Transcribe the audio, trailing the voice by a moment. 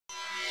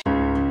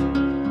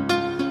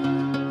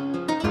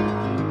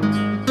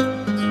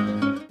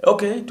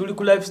Okay, tuli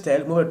ku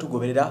lifestyle mwe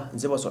tugoberera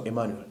nze boso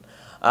Emmanuel.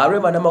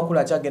 Rema namakulu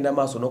akyagenda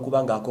maaso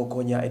n'okubanga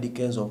akokonya Eddie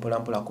Kenzo mpola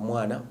ku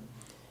mwana.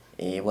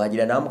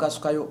 Bwagira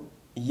namukasukayo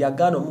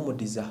yagano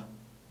mumudiza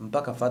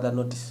mpaka further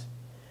notice.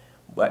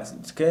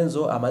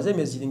 Kenzo amaze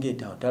emyezi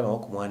giringa 5 talaba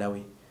ku mwana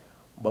we.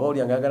 Baba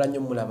uli angagala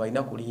nnyo mulaba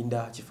ina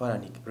kulinda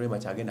kifaananyi Rema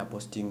kyagenda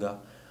postinga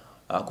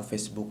ku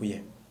Facebook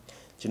ye.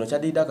 Kino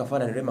kyadida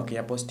akafaananyi Rema ke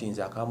ya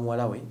postinze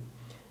akamuwala we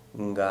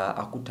nga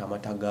akuta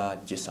amataga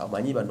Jessa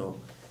amanyi bano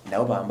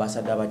nabo ba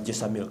ambassador ba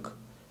Jessa Milk.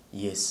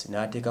 Yes,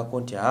 nateeka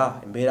konti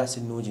embeera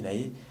sinungi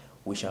naye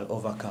we shall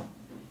overcome.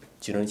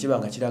 Kino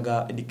nikibanga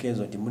kiraga Eddie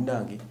Kenzo nti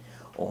munange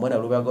omwana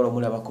lubagala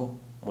omulabako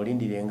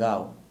mulindire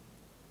ngaawo.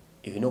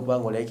 Ebino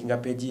kubanga likinga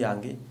page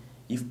yange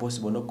if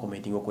possible no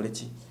commenting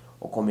okoleki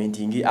o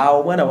commenting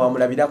omwana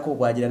bwamulabirako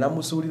bwagira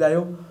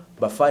namusuulirayo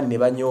bafani ne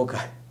banyoka.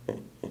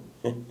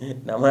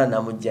 Namwana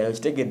namujjayo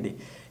kitegedde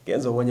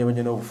Kenzo bonye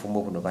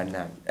n'obufumbo buno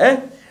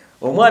bannange.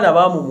 Omwana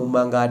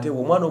bamumumanga ate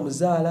omwana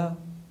omuzaala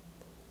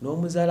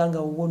n'omuzaala nga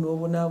wuwo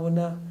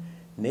n'obonaabona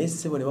naye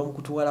ssebo ne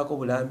bamukutuwalako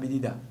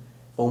bulambirira.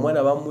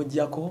 Omwana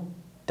bamujjako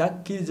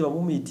takkirizibwa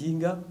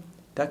mumiitinga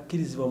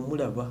takkirizibwa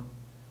mulaba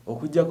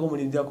okujjako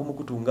omulindira ku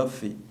mukutunga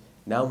ffe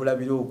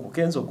n'amulabira okwo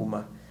Kenzo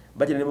kuma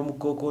bagira ne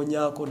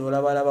bamukokonyaako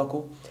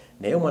n'olabalabako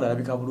naye omwana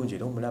alabika bulungi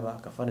era omulaba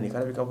kafaananyi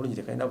kalabika bulungi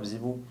tekalina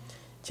buzibu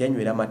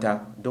kyenywera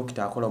amata.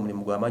 Dokita akola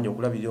omulimu gw'amaanyi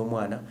okulabirira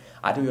omwana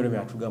ate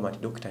Rema atugamba nti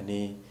dokita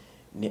ne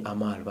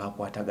Amal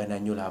bakwatagana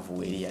nnyo laavu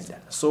weeri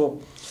yaddala. So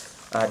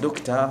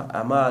Dr.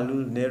 Amal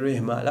ne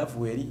Rema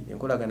laavu weeri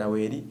enkolagana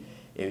weeri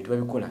ebintu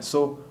babikola.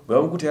 So bwe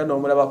bamukutera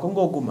n'omulabako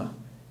ng'oguma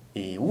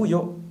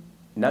wuuyo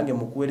nange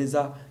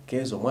mukuweereza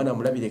Kenzo omwana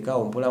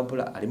mulabireko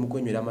mpola ali mu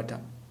kwenywera amata.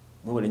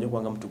 Mwewale nnyo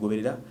kubanga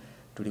mutugoberera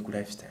tuli ku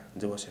lifestyle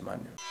nze bose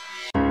Emmanuel.